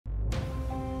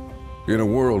In a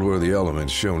world where the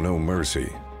elements show no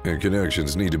mercy and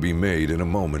connections need to be made in a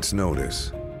moment's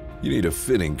notice, you need a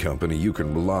fitting company you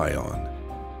can rely on.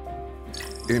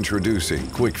 Introducing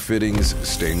Quickfitting's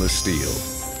stainless steel.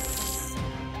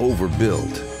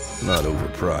 Overbuilt, not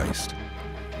overpriced.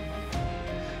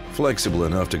 Flexible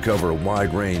enough to cover a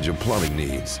wide range of plumbing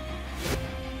needs.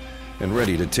 And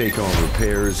ready to take on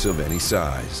repairs of any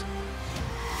size.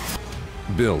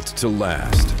 Built to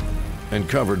last and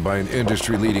covered by an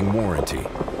industry-leading warranty,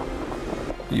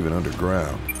 even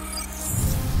underground,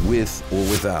 with or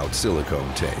without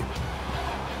silicone tape,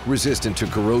 resistant to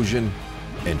corrosion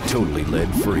and totally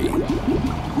lead-free.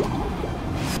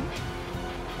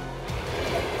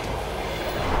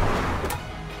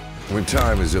 When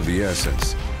time is of the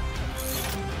essence,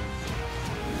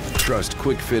 trust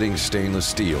Quickfitting stainless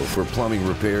steel for plumbing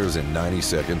repairs in 90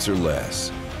 seconds or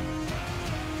less.